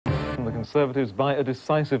from the Conservatives by a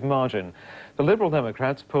decisive margin. The Liberal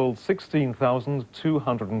Democrats polled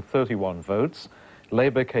 16,231 votes.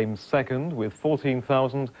 Labour came second with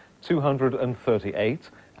 14,238,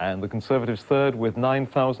 and the Conservatives third with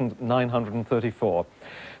 9,934.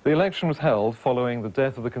 The election was held following the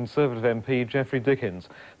death of the Conservative MP Geoffrey Dickens.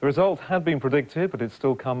 The result had been predicted, but it's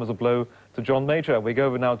still come as a blow to John Major. We go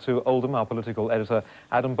over now to Oldham, our political editor,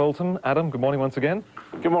 Adam Bolton. Adam, good morning once again.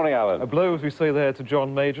 Good morning, Alan. A blow, as we say there, to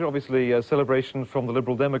John Major, obviously a celebration from the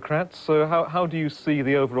Liberal Democrats. So how do you see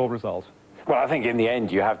the overall result? Well, I think in the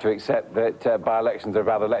end you have to accept that by-elections are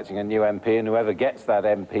about electing a new MP, and whoever gets that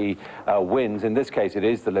MP wins. In this case, it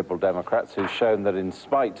is the Liberal Democrats who've shown that in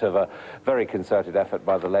spite of a very concerted effort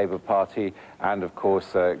by the Labour Party and, of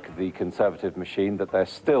course, the Conservative machine, that they're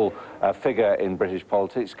still a figure in British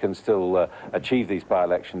politics, can still achieve these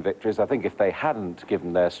by-election victories. I think if they hadn't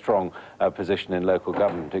given their strong position in local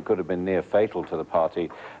government, it could have been near fatal to the party,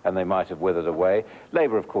 and they might have withered away.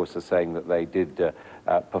 Labour, of course, are saying that they did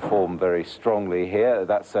perform very strongly here.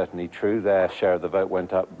 That's certainly true. Their share of the vote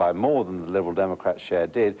went up by more than the Liberal Democrats' share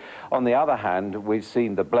did. On the other hand, we've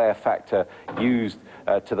seen the Blair factor used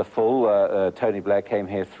to the full. Tony Blair came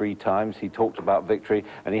here 3 times. He talked about victory,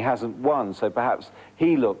 and he hasn't won. So perhaps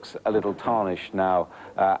he looks a little tarnished now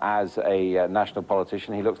as a national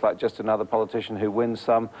politician. He looks like just another politician who wins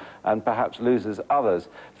some and perhaps loses others.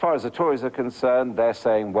 As far as the Tories are concerned, they're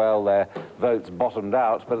saying, well, their votes bottomed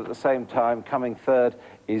out, but at the same time, coming third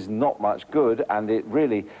is not much good, and it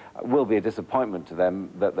really will be a disappointment to them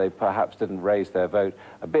that they perhaps didn't raise their vote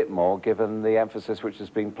a bit more, given the emphasis which has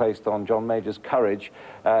been placed on John Major's courage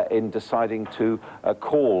in deciding to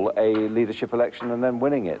call a leadership election and then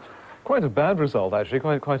winning it. Quite a bad result, actually.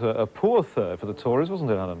 Quite a poor third for the Tories,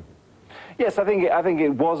 wasn't it, Adam? Yes, I think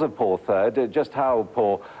it was a poor third. Just how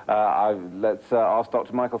poor, let's ask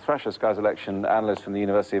Dr. Michael Thrasher, Sky's election analyst from the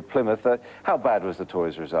University of Plymouth. How bad was the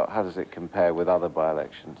Tories' result? How does it compare with other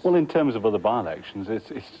by-elections? Well, in terms of other by-elections,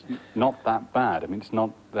 it's not that bad. I mean, it's not,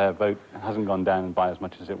 their vote hasn't gone down by as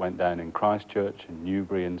much as it went down in Christchurch and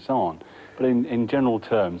Newbury and so on. But in general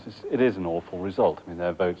terms, it is an awful result. I mean,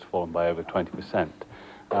 their vote's fallen by over 20%.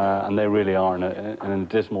 And they really are in a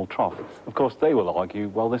dismal trough. Of course, they will argue,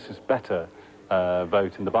 well, this is better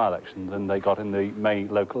vote in the by-election than they got in the May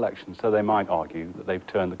local election. So they might argue that they've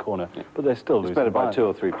turned the corner, but they're still losing. It's better by 2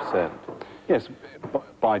 or 3%. Yes,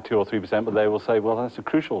 by 2 or 3%, but they will say, well, that's a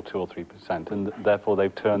crucial 2 or 3%, and therefore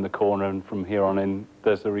they've turned the corner, and from here on in,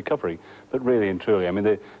 there's the recovery. But really and truly, I mean,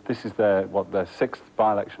 this is their 6th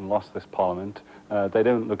by-election loss this Parliament. They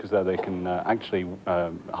don't look as though they can actually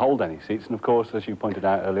hold any seats, and of course, as you pointed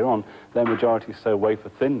out earlier on, their majority is so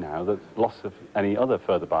wafer-thin now that loss of any other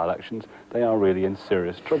further by-elections, they are really in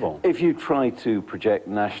serious trouble. If you try to project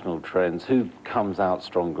national trends, who comes out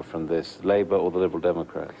stronger from this, Labour or the Liberal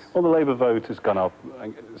Democrats? Well, the Labour vote has gone up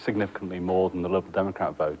significantly more than the Liberal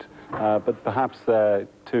Democrat vote, but perhaps there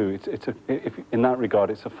too, in that regard,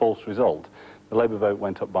 it's a false result. The Labour vote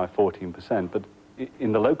went up by 14%, but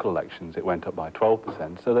in the local elections, it went up by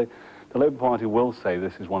 12%. So the Labour Party will say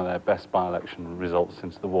this is one of their best by-election results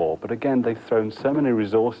since the war. But again, they've thrown so many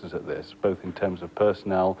resources at this, both in terms of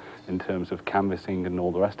personnel, in terms of canvassing and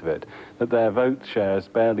all the rest of it, that their vote share has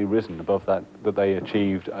barely risen above that they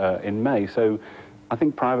achieved in May. So I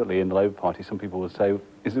think privately in the Labour Party, some people would say,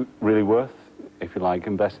 is it really worth, if you like,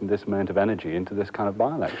 investing this amount of energy into this kind of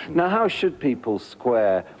by-election? Now, how should people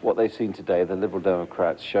square what they've seen today, the Liberal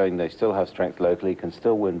Democrats showing they still have strength locally, can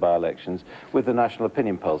still win by-elections, with the national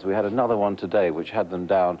opinion polls? We had another one today which had them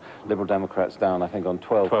down, Liberal Democrats down, I think, on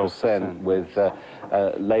 12%, with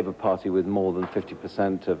Labour Party with more than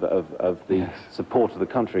 50% of the support of the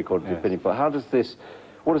country, according to the opinion poll.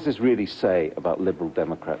 What does this really say about Liberal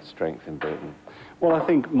Democrat strength in Britain? Well, I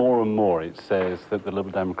think more and more it says that the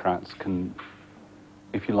Liberal Democrats can,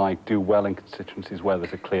 if you like, do well in constituencies where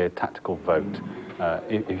there's a clear tactical vote.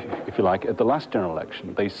 If you like, at the last general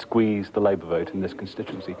election, they squeezed the Labour vote in this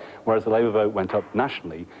constituency, whereas the Labour vote went up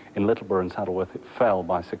nationally. In Littleborough and Saddleworth, it fell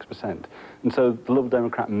by 6%. And so the Liberal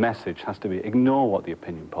Democrat message has to be, ignore what the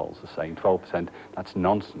opinion polls are saying, 12%, that's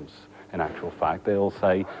nonsense. In actual fact, they'll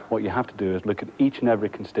say what you have to do is look at each and every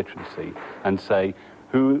constituency and say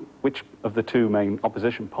which of the 2 main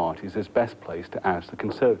opposition parties is best placed to oust the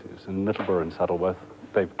Conservatives. In Littleborough and Saddleworth,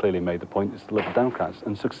 they've clearly made the point it's the Liberal Democrats,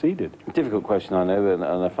 and succeeded. Difficult question, I know, and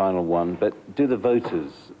a final one, but do the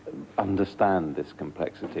voters understand this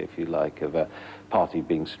complexity, if you like, of a party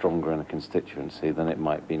being stronger in a constituency than it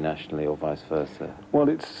might be nationally or vice versa? Well,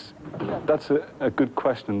 that's a good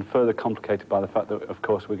question, further complicated by the fact that, of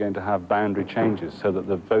course, we're going to have boundary changes so that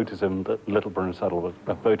the voters in Littleborough and Saddleworth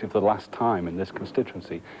have voted for the last time in this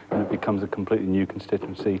constituency, and it becomes a completely new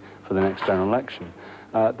constituency for the next general election.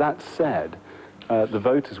 That said, the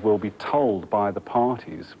voters will be told by the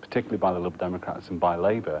parties, particularly by the Liberal Democrats and by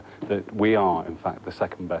Labour, that we are, in fact, the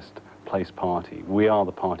second best placed party. We are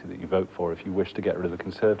the party that you vote for if you wish to get rid of the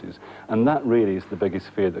Conservatives. And that really is the biggest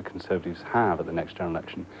fear that Conservatives have at the next general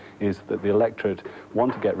election, is that the electorate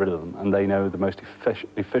want to get rid of them, and they know the most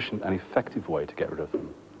efficient and effective way to get rid of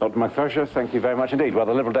them. Dr. McPherson, thank you very much indeed. Well,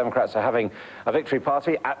 the Liberal Democrats are having a victory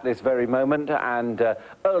party at this very moment, and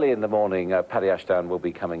early in the morning, Paddy Ashdown will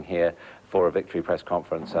be coming here for a victory press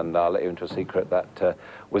conference, and I'll let you into a secret that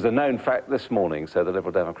was a known fact this morning, so the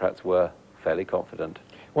Liberal Democrats were fairly confident.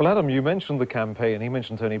 Well, Adam, you mentioned the campaign. He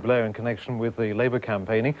mentioned Tony Blair in connection with the Labour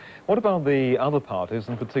campaigning. What about the other parties,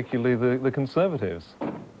 and particularly the Conservatives?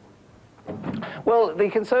 Well, the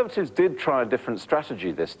Conservatives did try a different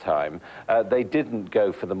strategy this time. They didn't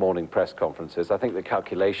go for the morning press conferences. I think the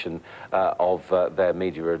calculation of their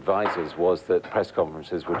media advisors was that press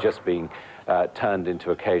conferences were just being turned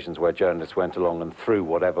into occasions where journalists went along and threw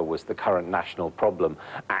whatever was the current national problem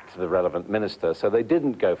at the relevant minister. So they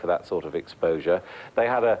didn't go for that sort of exposure. They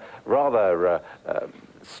had a rather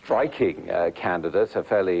striking candidate, a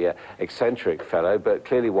fairly eccentric fellow, but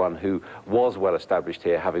clearly one who was well established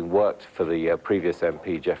here, having worked for the previous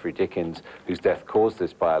MP, Geoffrey Dickens, whose death caused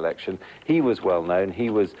this by-election. He was well known. He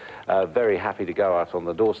was very happy to go out on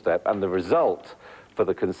the doorstep, and the result for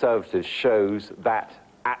the Conservatives shows that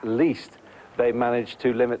at least they managed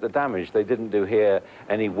to limit the damage. They didn't do here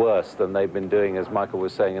any worse than they've been doing, as Michael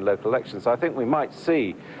was saying, in local elections. So I think we might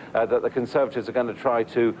see that the Conservatives are going to try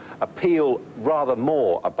to appeal rather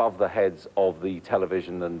more above the heads of the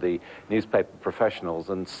television and the newspaper professionals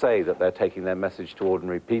and say that they're taking their message to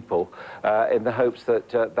ordinary people in the hopes that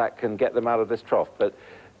that can get them out of this trough. But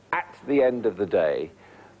at the end of the day,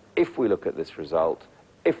 if we look at this result,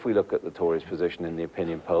 if we look at the Tories' position in the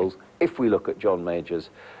opinion polls, if we look at John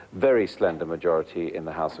Major's very slender majority in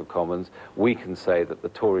the House of Commons, we can say that the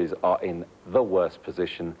Tories are in the worst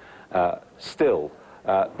position still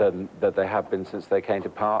than that they have been since they came to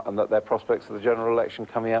power, and that their prospects of the general election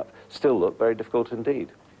coming up still look very difficult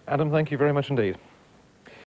indeed. Adam, thank you very much indeed.